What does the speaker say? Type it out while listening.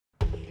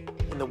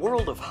the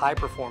world of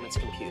high-performance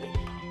computing,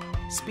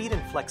 speed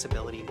and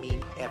flexibility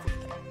mean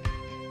everything.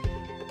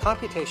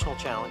 Computational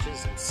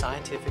challenges in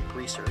scientific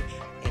research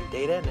and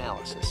data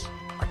analysis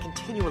are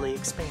continually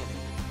expanding,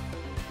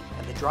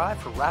 and the drive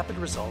for rapid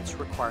results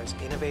requires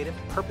innovative,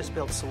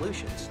 purpose-built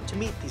solutions to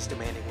meet these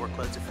demanding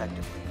workloads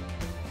effectively.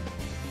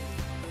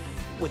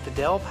 With the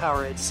Dell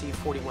PowerEdge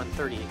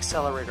C4130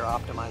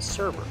 accelerator-optimized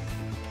server,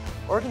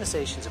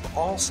 organizations of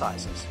all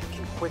sizes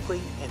can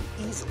quickly and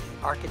easily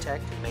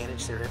architect and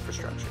manage their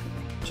infrastructure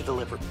to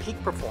deliver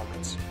peak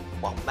performance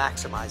while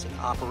maximizing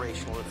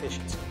operational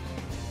efficiency.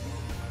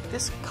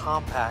 This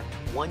compact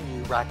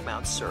 1U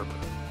Rackmount server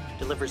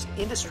delivers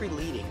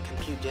industry-leading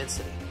compute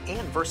density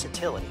and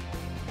versatility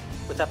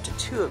with up to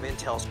 2 of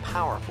Intel's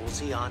powerful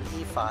Xeon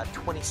E5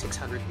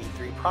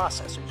 2600V3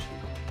 processors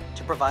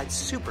to provide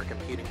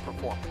supercomputing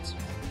performance.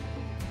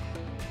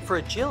 For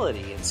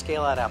agility and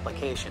scale-out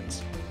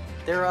applications,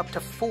 there are up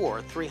to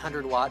 4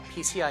 300-watt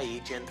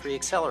PCIe Gen 3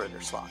 accelerator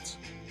slots.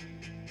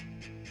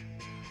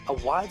 A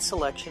wide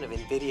selection of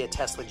NVIDIA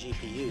Tesla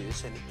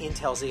GPUs and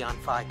Intel Xeon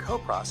Phi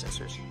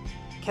coprocessors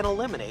can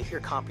eliminate your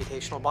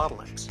computational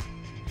bottlenecks.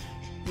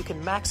 You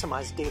can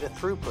maximize data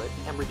throughput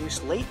and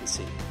reduce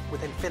latency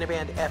with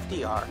InfiniBand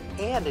FDR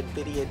and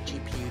NVIDIA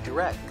GPU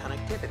Direct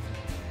connectivity.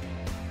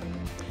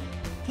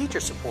 Future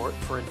support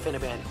for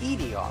InfiniBand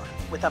EDR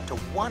with up to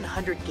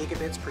 100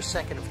 gigabits per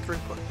second of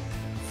throughput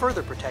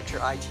further protects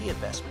your IT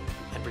investment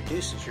and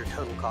reduces your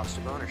total cost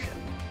of ownership.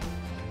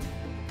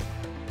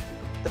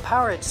 The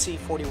PowerEdge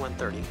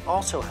C4130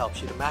 also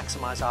helps you to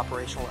maximize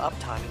operational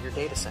uptime in your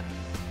data center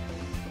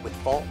with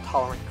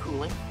fault-tolerant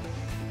cooling,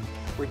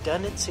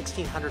 redundant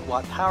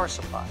 1600-watt power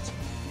supplies,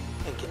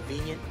 and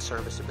convenient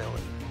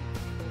serviceability.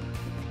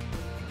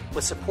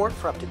 With support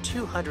for up to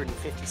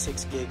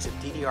 256 gigs of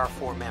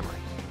DDR4 memory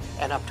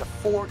and up to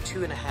 4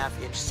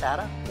 2.5-inch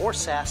SATA or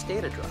SAS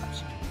data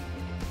drives,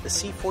 the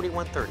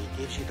C4130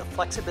 gives you the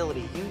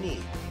flexibility you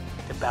need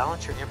to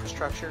balance your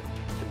infrastructure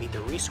to meet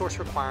the resource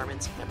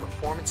requirements and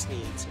performance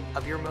needs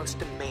of your most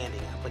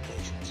demanding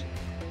applications.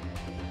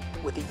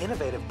 With the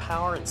innovative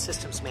power and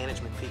systems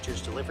management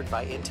features delivered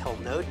by Intel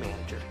Node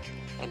Manager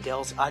and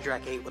Dell's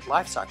iDRAC 8 with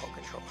Lifecycle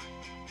Controller,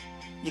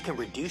 you can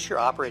reduce your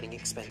operating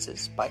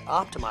expenses by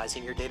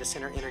optimizing your data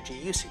center energy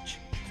usage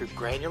through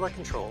granular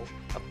control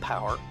of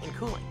power and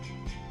cooling.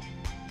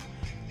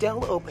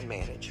 Dell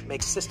OpenManage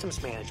makes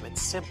systems management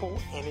simple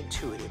and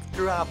intuitive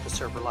throughout the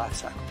server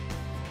lifecycle,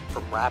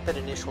 from rapid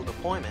initial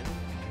deployment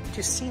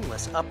to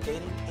seamless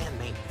updating and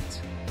maintenance.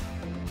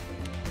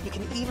 You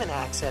can even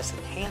access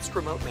enhanced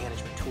remote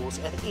management tools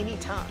at any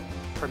time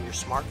from your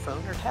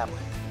smartphone or tablet.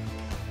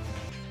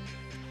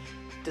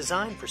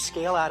 Designed for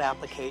scale-out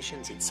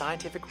applications in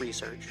scientific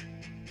research,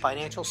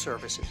 financial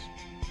services,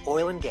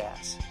 oil and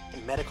gas,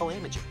 and medical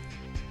imaging,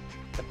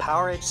 the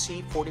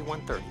PowerEdge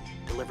C4130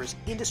 delivers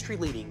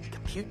industry-leading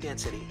compute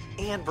density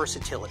and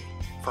versatility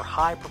for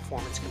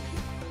high-performance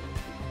compute.